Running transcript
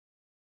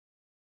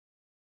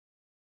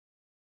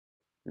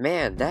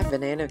Man, that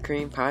banana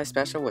cream pie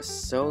special was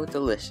so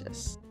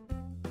delicious.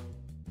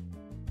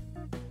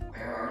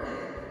 Where are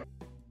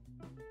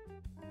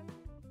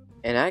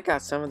they? And I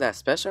got some of that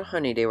special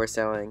honey they were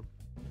selling.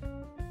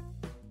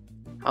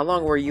 How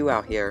long were you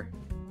out here?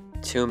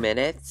 2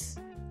 minutes?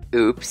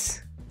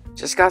 Oops.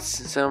 Just got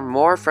some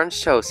more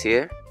French toast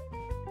here.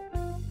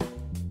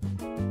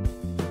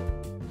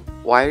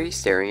 Why are you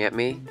staring at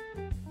me?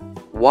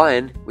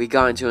 One, we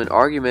got into an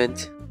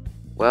argument.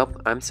 Well,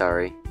 I'm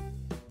sorry.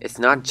 It's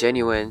not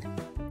genuine.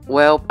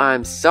 Well,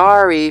 I'm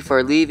sorry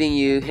for leaving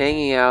you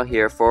hanging out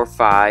here for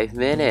 5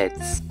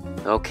 minutes.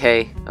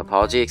 Okay,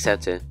 apology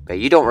accepted. But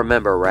you don't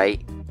remember,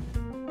 right?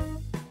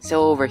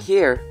 So over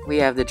here, we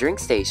have the drink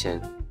station.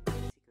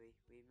 Basically,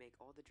 we make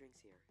all the drinks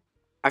here.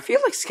 I feel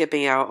like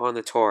skipping out on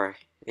the tour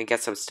and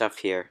get some stuff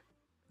here.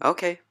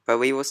 Okay, but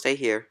we will stay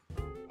here.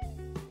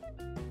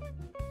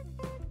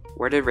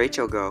 Where did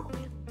Rachel go?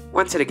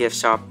 Went to the gift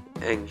shop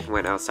and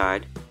went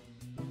outside.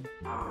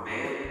 Oh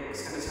man, I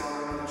was gonna tell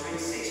her how the train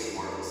station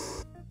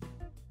works.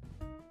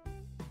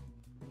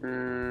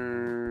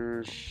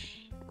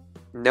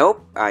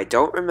 Nope, I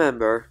don't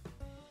remember.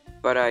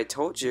 But I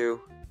told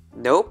you.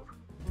 Nope.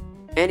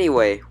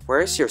 Anyway,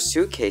 where's your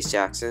suitcase,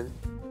 Jackson?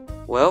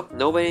 Well,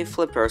 nobody in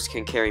Flippers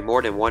can carry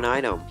more than one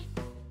item.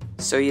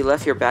 So you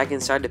left your bag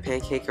inside the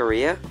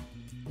pancakeria?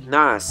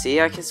 Nah,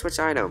 see, I can switch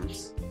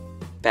items.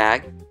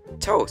 Bag,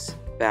 toast,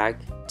 bag,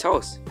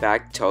 toast,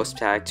 bag, toast,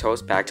 bag,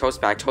 toast, bag,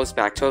 toast, bag, toast,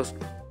 bag, toast.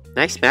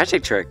 Nice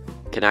magic trick.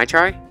 Can I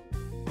try?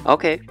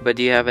 Okay, but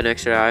do you have an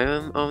extra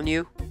item on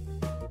you?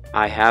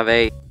 I have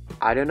a...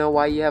 I don't know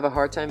why you have a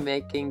hard time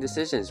making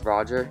decisions,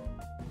 Roger.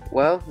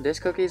 Well, this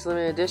cookie is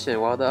limited edition,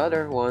 while the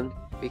other one,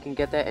 we can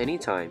get that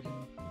anytime.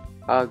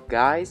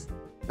 Guys,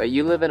 but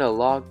you live in a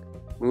log,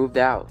 moved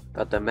out,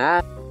 but the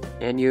map,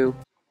 and you...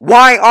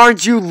 Why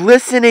aren't you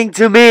listening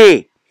to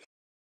me?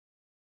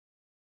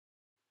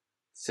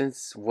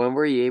 Since when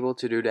were you able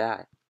to do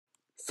that?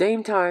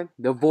 Same time,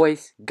 the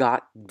voice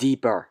got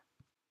deeper.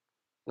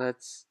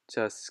 Let's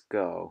just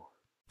go.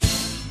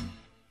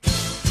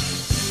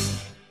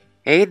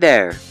 Hey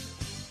there,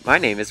 my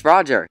name is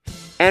Roger,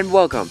 and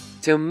welcome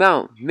to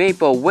Mount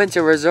Maple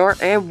Winter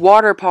Resort and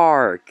Water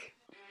Park.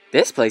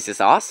 This place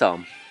is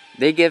awesome.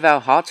 They give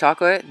out hot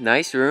chocolate,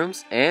 nice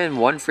rooms, and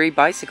one free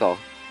bicycle.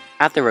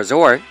 At the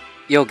resort,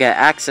 you'll get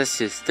access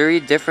to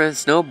 3 different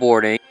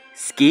snowboarding,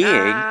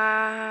 skiing,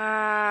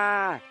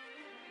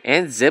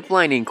 and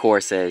ziplining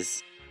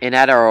courses. And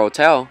at our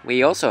hotel,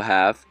 we also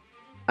have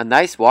a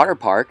nice water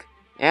park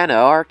and an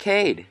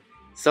arcade.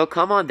 So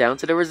come on down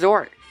to the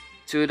resort.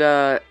 To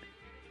the...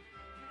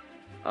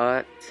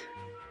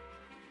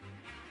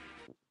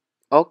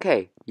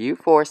 Okay, you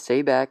 4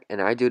 stay back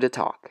and I do the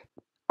talk.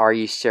 Are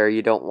you sure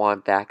you don't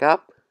want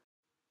backup?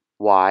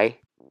 Why?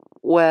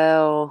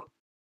 Well...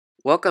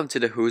 Welcome to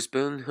the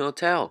Hoospoon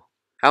Hotel.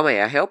 How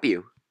may I help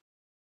you?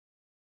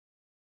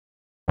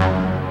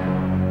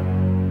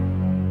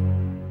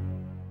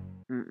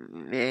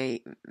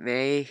 May,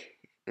 may,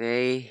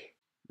 may,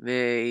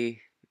 may,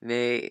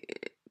 may,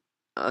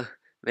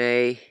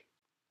 may.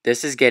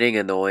 This is getting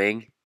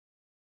annoying.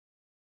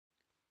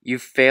 You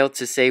failed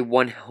to say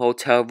 1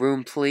 hotel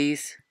room,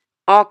 please?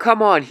 Oh,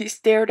 come on, he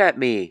stared at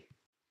me.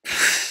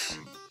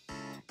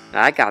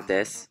 I got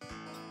this.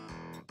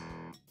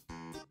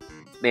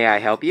 May I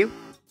help you?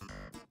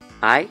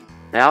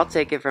 I'll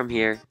take it from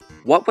here.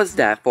 What was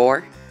that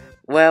for?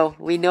 Well,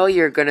 we know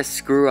you're gonna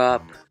screw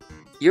up.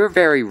 You're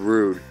very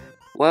rude.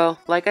 Well,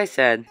 like I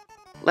said,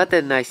 let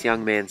the nice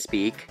young man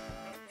speak.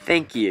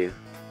 Thank you.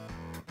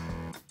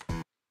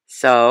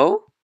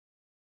 So?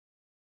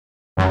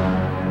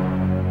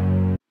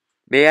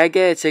 May I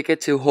get a ticket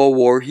to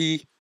Hawaii?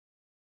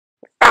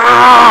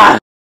 Ah!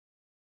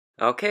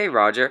 Okay,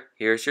 Roger,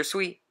 here's your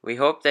suite. We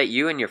hope that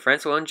you and your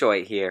friends will enjoy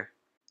it here.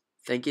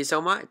 Thank you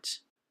so much.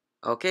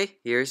 Okay,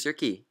 here's your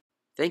key.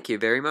 Thank you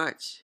very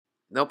much.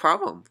 No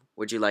problem.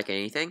 Would you like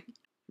anything?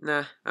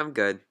 Nah, I'm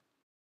good.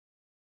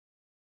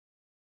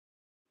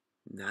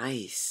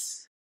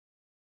 Nice.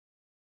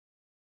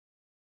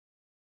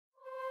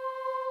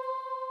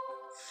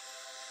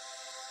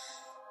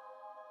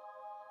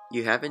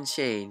 You haven't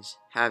changed,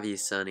 have you,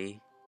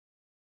 Sonny?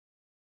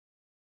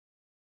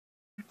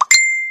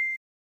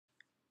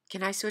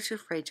 Can I switch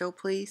with Rachel,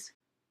 please?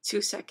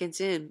 2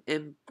 seconds in,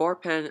 and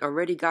Borpan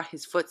already got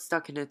his foot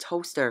stuck in a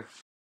toaster.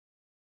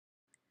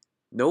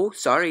 No,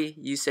 sorry.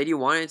 You said you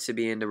wanted to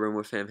be in the room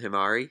with him,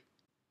 Himari.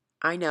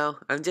 I know.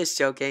 I'm just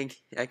joking.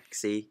 I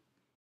see.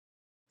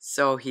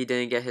 So he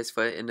didn't get his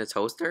foot in the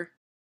toaster?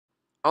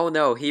 Oh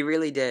no, he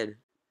really did.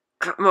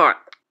 Come on.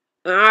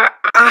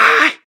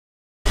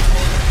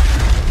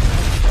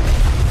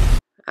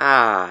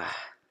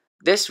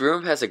 This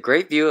room has a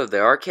great view of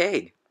the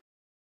arcade.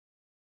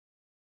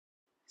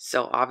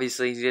 So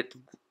obviously you did...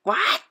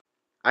 What?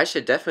 I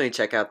should definitely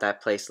check out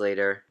that place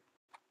later.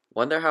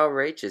 Wonder how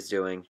Rach is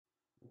doing.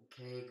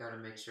 Okay, gotta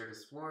make sure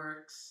this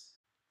works.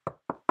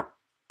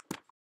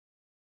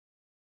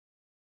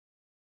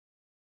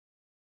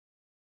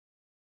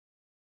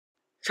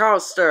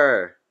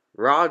 Charlester!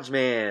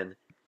 Rajman!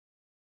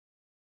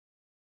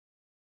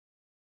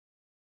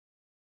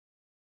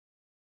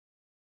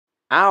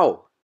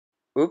 Ow!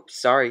 Oops,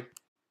 sorry.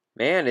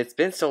 Man, it's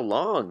been so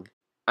long.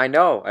 I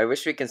know, I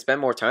wish we can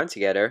spend more time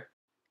together.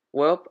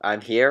 Well,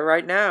 I'm here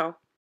right now.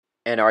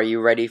 And are you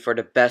ready for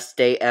the best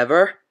day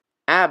ever?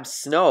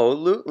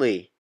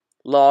 Absno-lutely.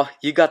 Law,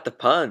 you got the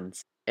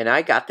puns. And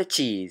I got the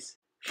cheese.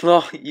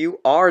 Law, you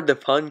are the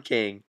pun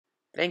king.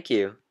 Thank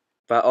you.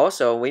 But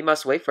also, we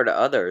must wait for the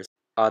others.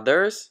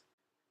 Others?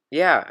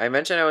 Yeah, I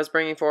mentioned I was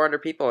bringing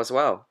 400 people as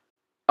well.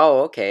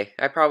 Oh, okay.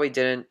 I probably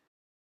didn't.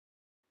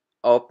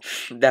 Oh,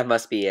 that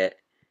must be it.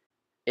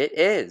 It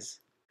is.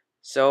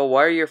 So,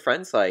 what are your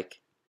friends like?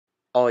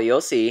 Oh,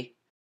 you'll see.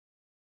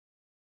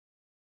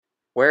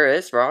 Where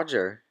is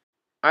Roger?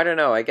 I don't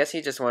know. I guess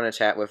he just wanted to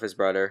chat with his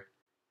brother.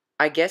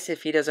 I guess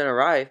if he doesn't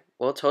arrive,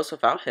 we'll toast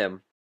without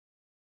him.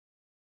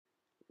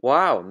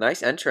 Wow,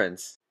 nice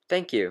entrance.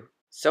 Thank you.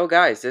 So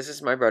guys, this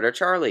is my brother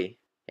Charlie.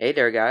 Hey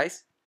there,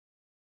 guys.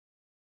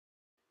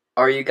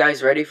 Are you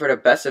guys ready for the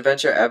best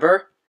adventure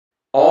ever?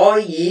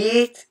 Oh,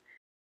 yeet!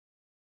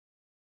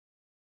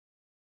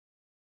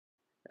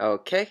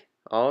 Okay,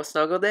 all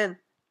snuggled in.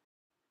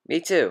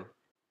 Me too.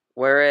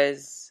 Where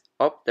is...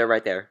 Oh, they're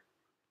right there.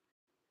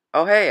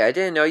 Oh hey, I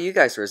didn't know you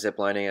guys were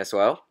ziplining as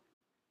well.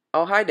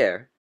 Oh, hi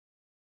there.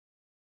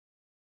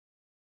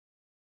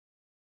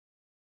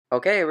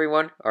 Okay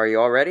everyone, are you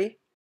all ready?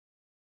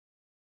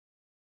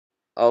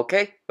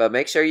 Okay, but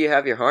make sure you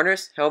have your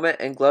harness, helmet,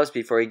 and gloves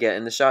before you get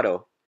in the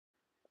shuttle.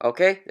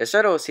 Okay, the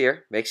shuttle is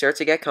here. Make sure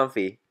to get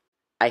comfy.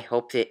 I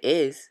hope it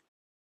is.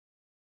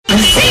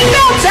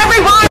 Seatbelts,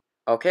 everyone!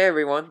 Okay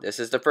everyone, this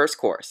is the first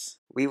course.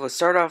 We will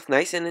start off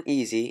nice and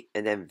easy,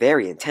 and then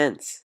very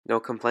intense. No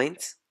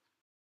complaints?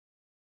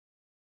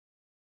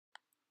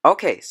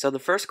 Okay, so the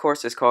first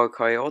course is called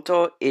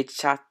Kyoto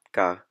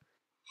Ichaka.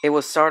 It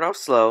will start off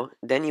slow,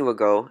 then you will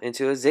go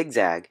into a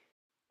zigzag.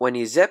 When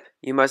you zip,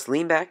 you must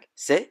lean back,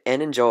 sit,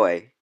 and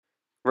enjoy.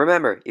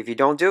 Remember, if you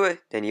don't do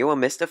it, then you will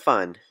miss the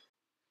fun.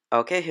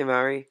 Okay,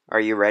 Himari, are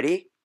you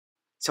ready?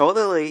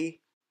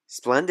 Totally!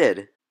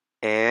 Splendid!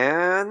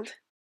 And...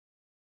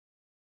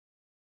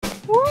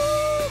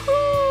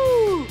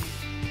 Woohoo!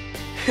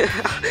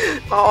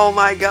 Oh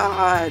my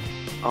god!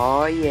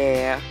 Oh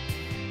yeah!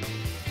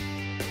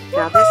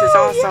 Now this is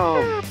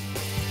awesome! Yeah.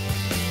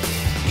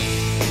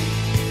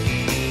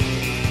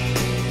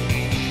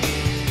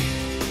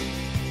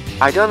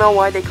 I don't know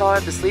why they call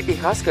it the Sleepy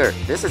Husker.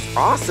 This is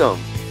awesome!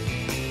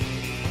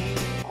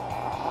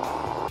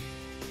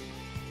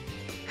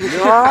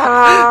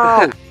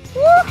 Wow!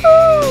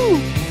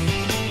 Woohoo!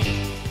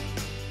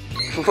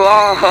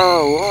 Whoa!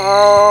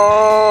 Whoa!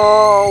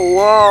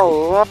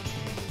 Whoa!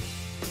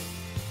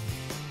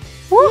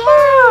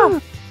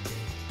 Woohoo!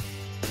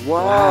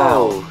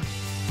 Wow!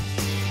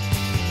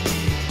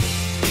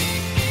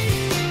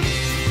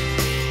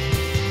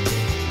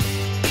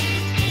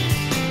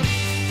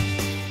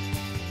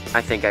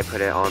 I think I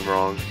put it on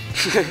wrong.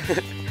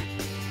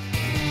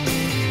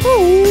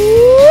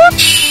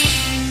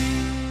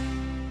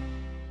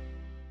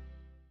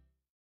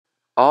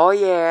 Oh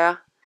yeah.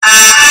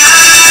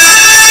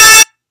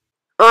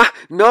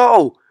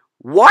 No!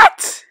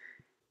 What?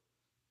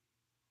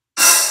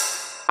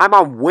 I'm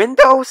on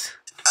Windows?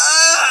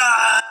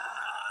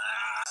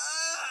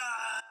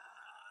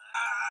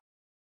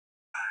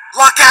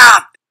 Look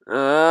out!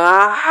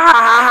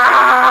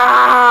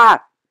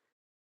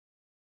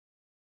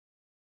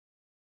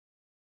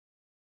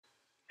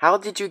 How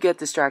did you get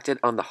distracted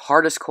on the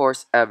hardest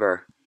course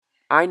ever?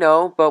 I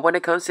know, but when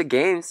it comes to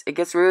games, it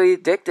gets really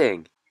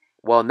addicting.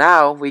 Well,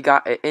 now we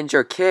got an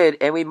injured kid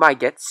and we might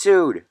get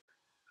sued.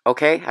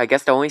 Okay, I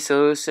guess the only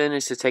solution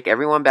is to take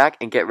everyone back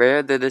and get rid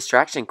of the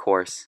distraction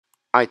course.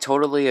 I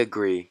totally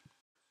agree.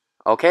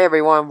 Okay,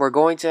 everyone, we're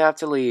going to have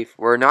to leave.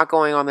 We're not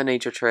going on the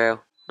nature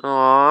trail.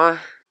 Aww,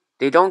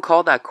 they don't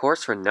call that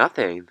course for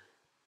nothing.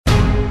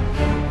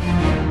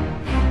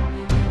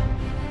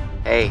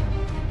 Hey,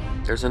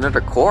 there's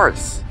another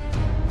course.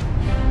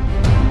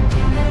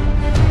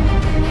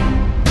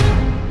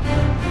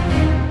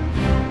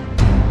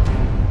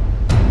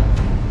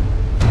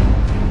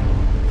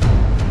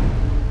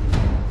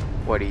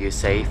 What do you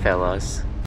say, fellas?